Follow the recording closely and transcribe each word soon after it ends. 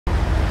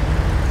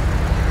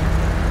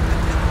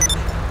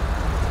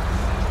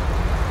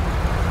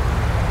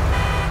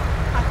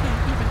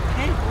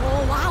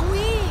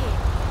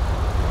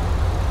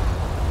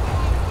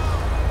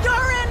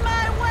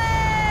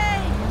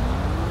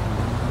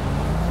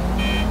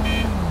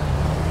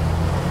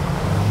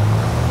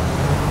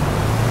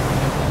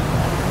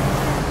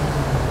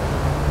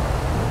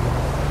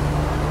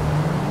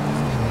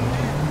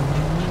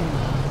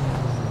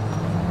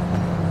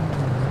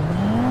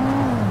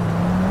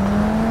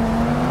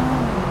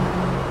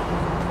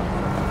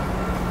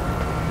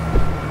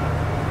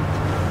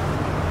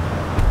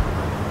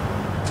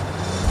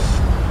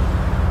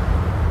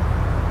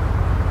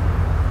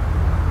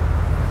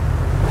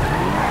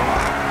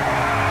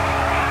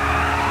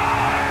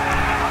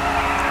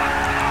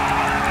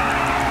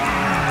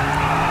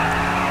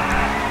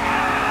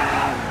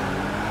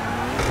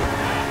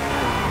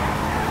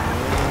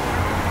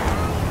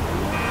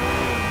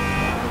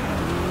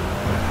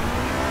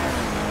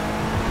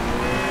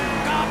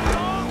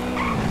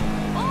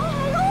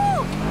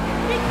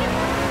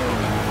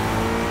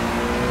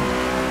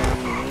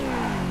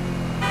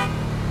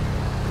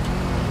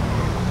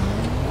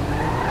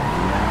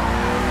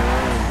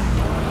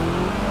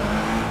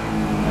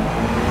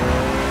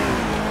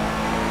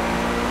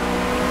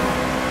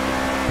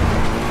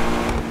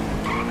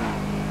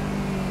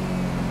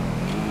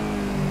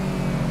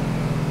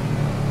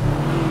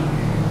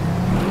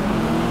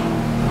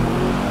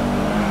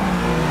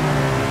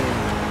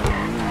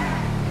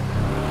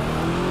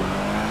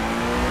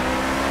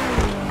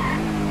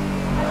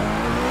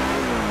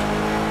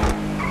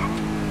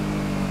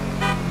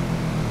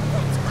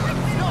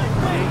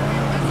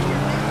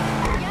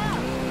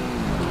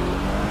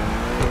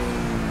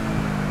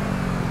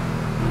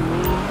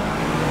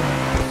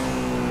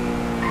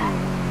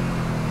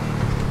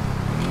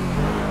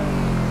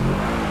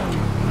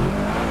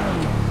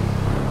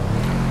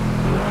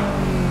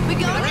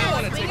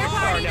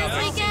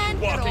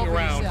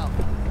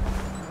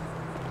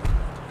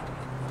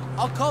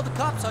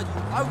cops on you.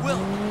 I will.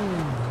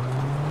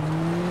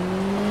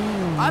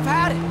 I've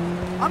had it.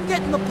 I'm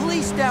getting the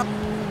police down.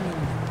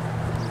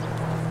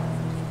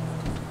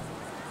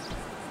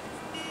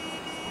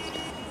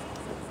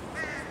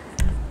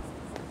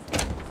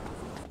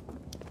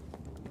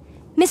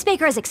 Miss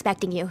Baker is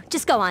expecting you.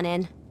 Just go on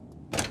in.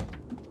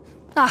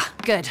 Ah,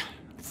 good.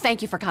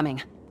 Thank you for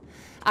coming.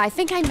 I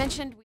think I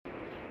mentioned...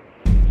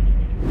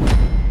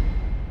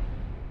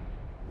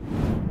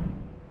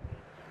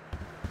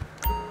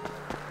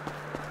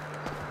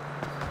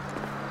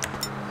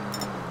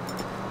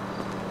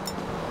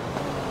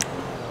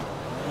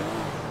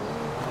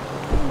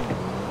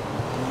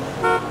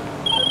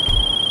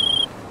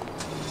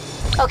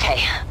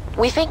 Okay,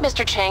 we think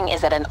Mr. Chang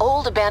is at an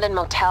old abandoned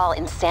motel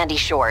in Sandy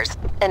Shores,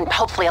 and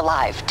hopefully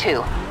alive,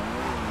 too.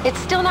 It's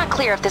still not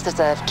clear if this is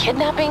a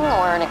kidnapping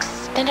or an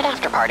extended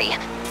after-party.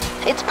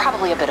 It's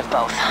probably a bit of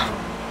both.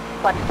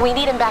 But we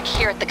need him back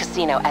here at the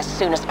casino as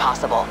soon as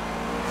possible.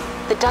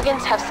 The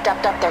Duggans have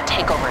stepped up their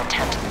takeover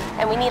attempt,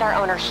 and we need our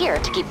owner here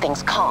to keep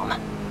things calm,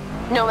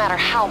 no matter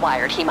how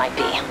wired he might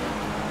be.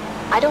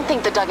 I don't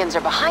think the Duggans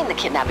are behind the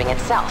kidnapping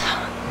itself.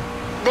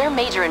 They're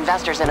major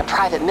investors in a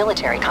private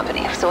military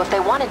company, so if they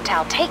wanted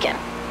Tao taken,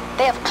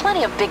 they have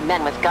plenty of big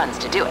men with guns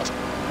to do it.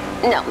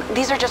 No,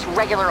 these are just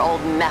regular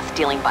old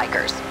meth-dealing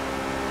bikers,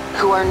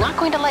 who are not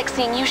going to like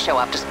seeing you show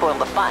up to spoil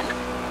the fun.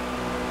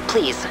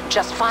 Please,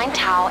 just find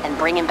Tao and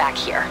bring him back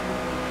here.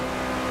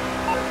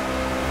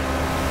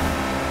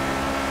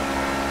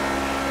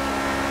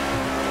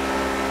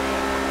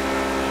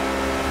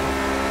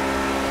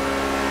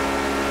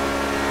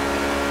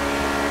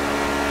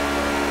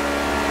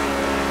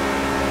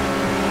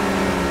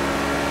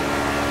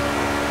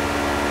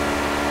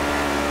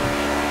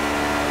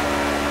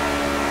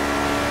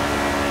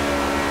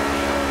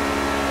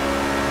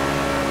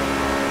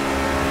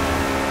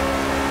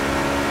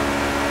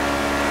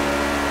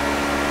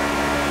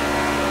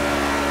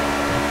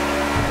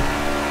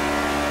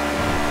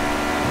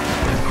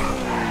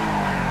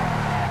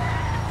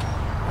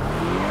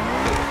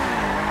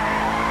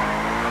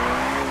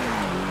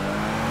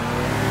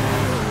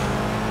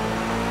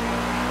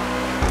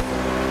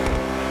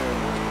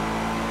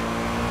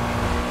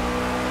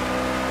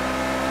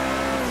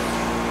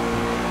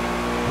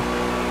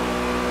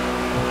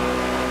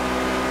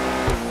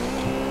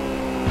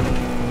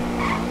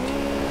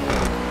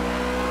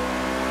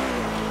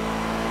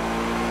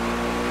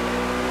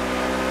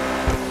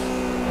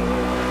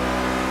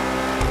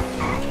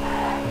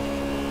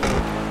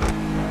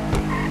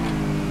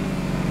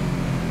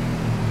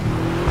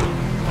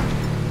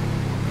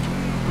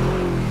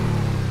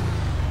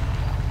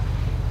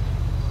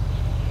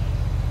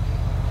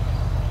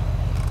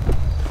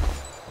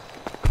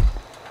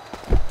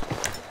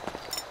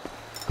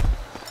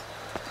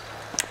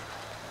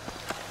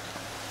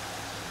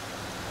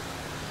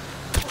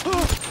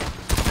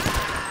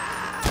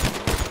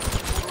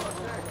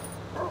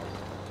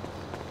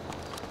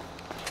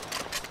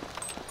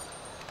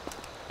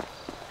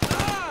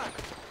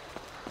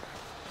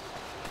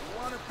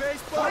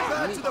 Baseball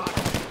bat to the...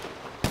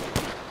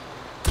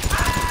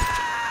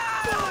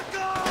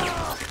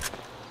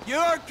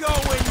 You're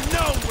going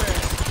nowhere!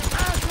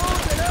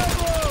 Assholes and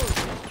elbows!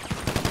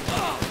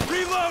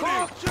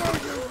 Reloading!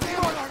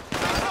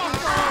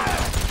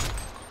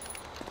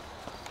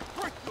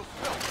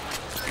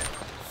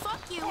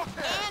 Fuck you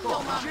and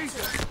your mom.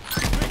 Jesus!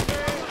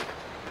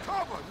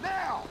 Cover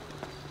now!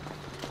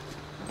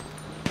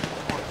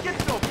 Get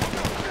the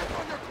fuck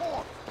on your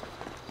core!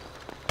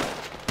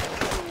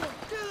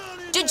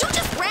 Did you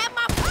just grab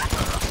my...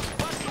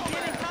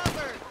 Getting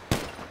covered!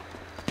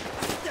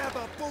 Stab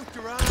out both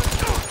your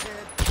eyes,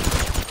 kid.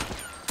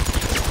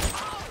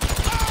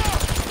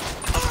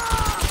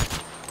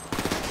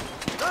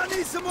 I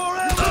need some more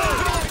ammo!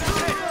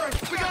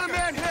 We got a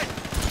man hit!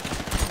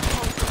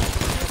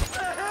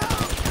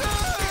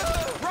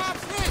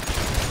 Rob's hit!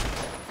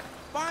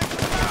 Find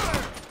some cover!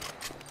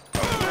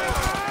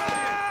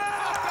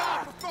 Fuck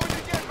off before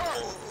you get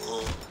hurt!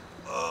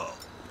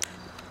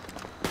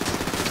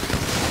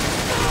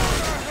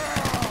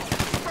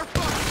 For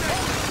fuck's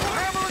sake!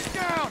 Hammer is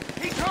down!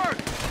 He's hurt!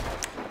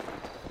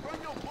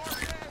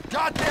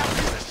 Goddamn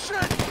piece of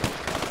shit!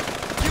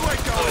 You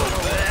ain't going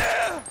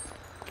nowhere!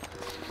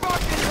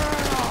 Fucking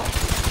hell!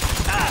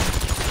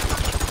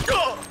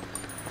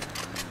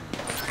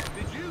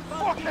 Did you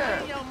fuck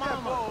him? Your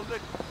mama?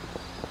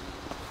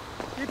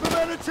 Keep him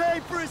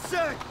entertained for a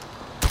sec!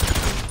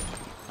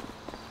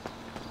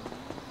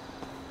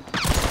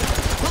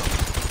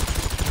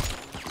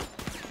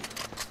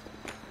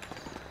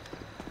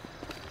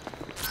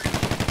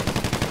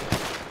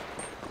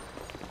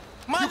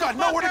 You got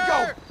nowhere to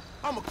go!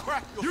 I'ma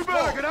crack your You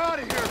better get out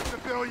of here,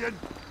 civilian!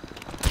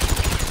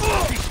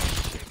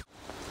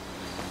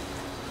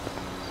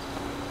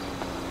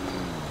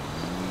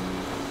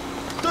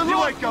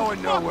 You ain't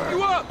going nowhere!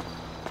 You up!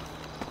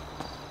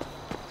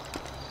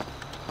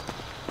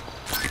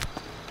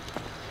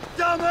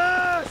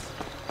 Dumbass!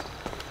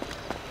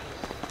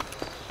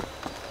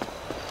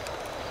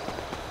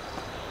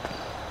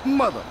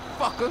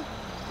 Motherfucker!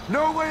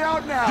 No way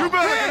out now. You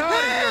better get out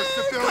of here,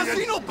 civilian.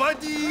 Casino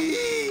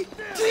buddy！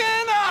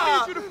天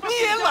哪，你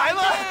也来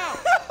了！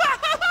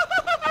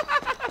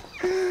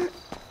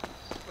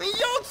你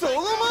要走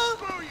了吗？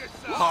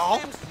好，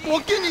我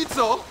跟你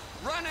走。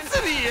这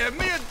里也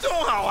没有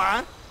多好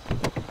玩。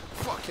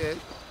Fuck it.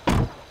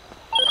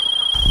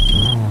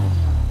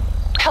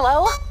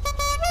 Hello?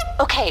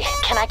 Okay,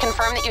 can I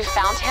confirm that you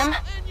found him?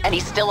 And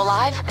he's still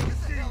alive?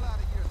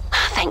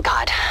 Thank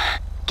God.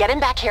 Get him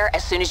back here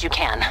as soon as you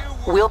can.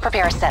 We'll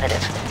prepare a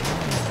sedative.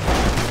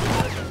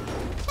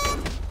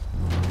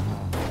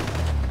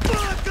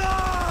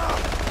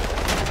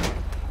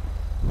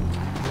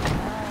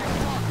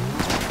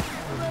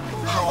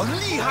 好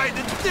厉害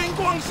的灯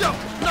光效，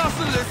那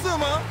是人设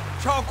吗？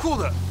超酷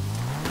的！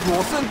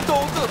罗森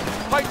都的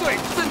排队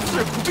真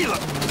是苦逼了。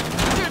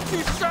这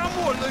区沙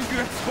漠人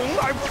员从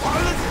来不玩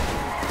了，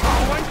好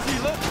玩极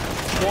了。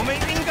我们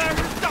应该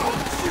到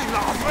去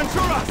拉斯维加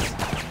斯。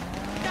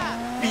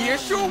别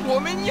说我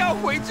们要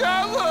回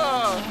家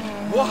了，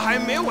我还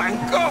没玩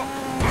够。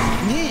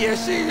你也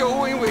是有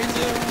为为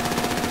之，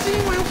因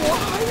为我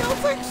还要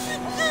再去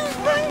日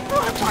本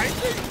排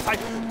队才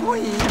过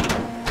瘾。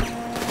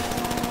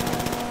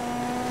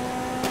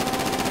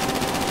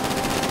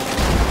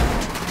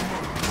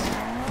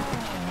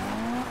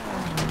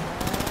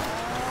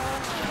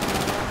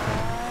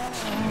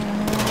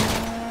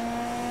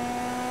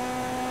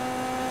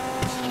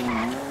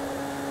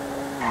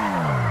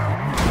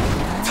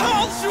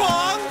超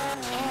爽！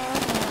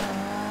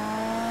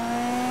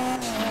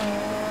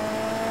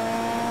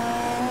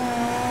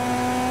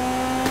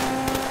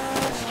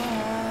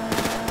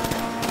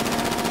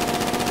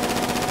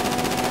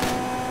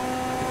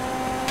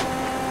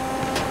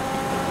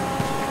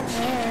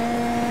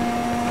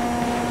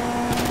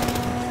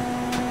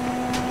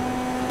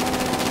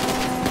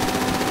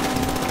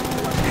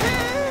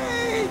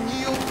嘿，你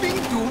有病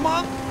毒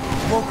吗？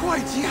我快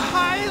急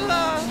嗨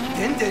了！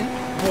等等，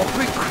我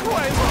会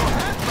快乐。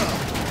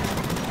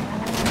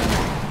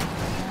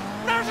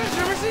那是什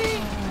么声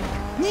音？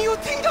你有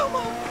听到吗？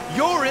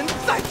有人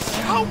在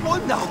敲我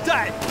脑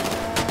袋。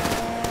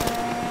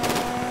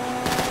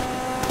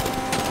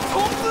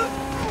虫子，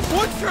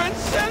我全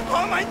身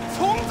爬满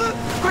虫子！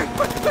快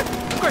快快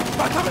快，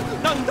把它们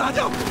让打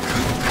掉！可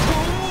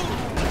恶！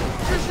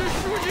这是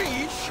输赢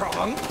一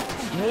场，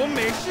我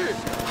没事，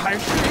还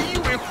是因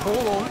为喉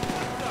咙。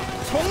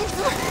虫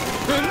子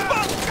很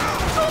棒，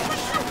这不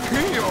是朋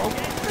友，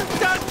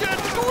大家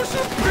都是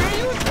朋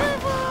友，对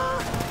吧？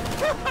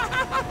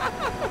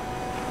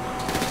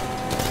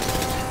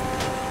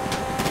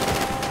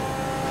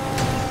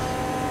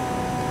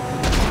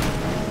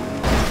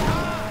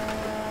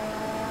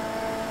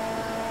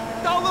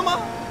到了吗？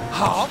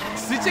好，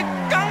时间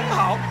刚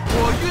好，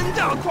我晕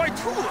到快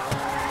吐了。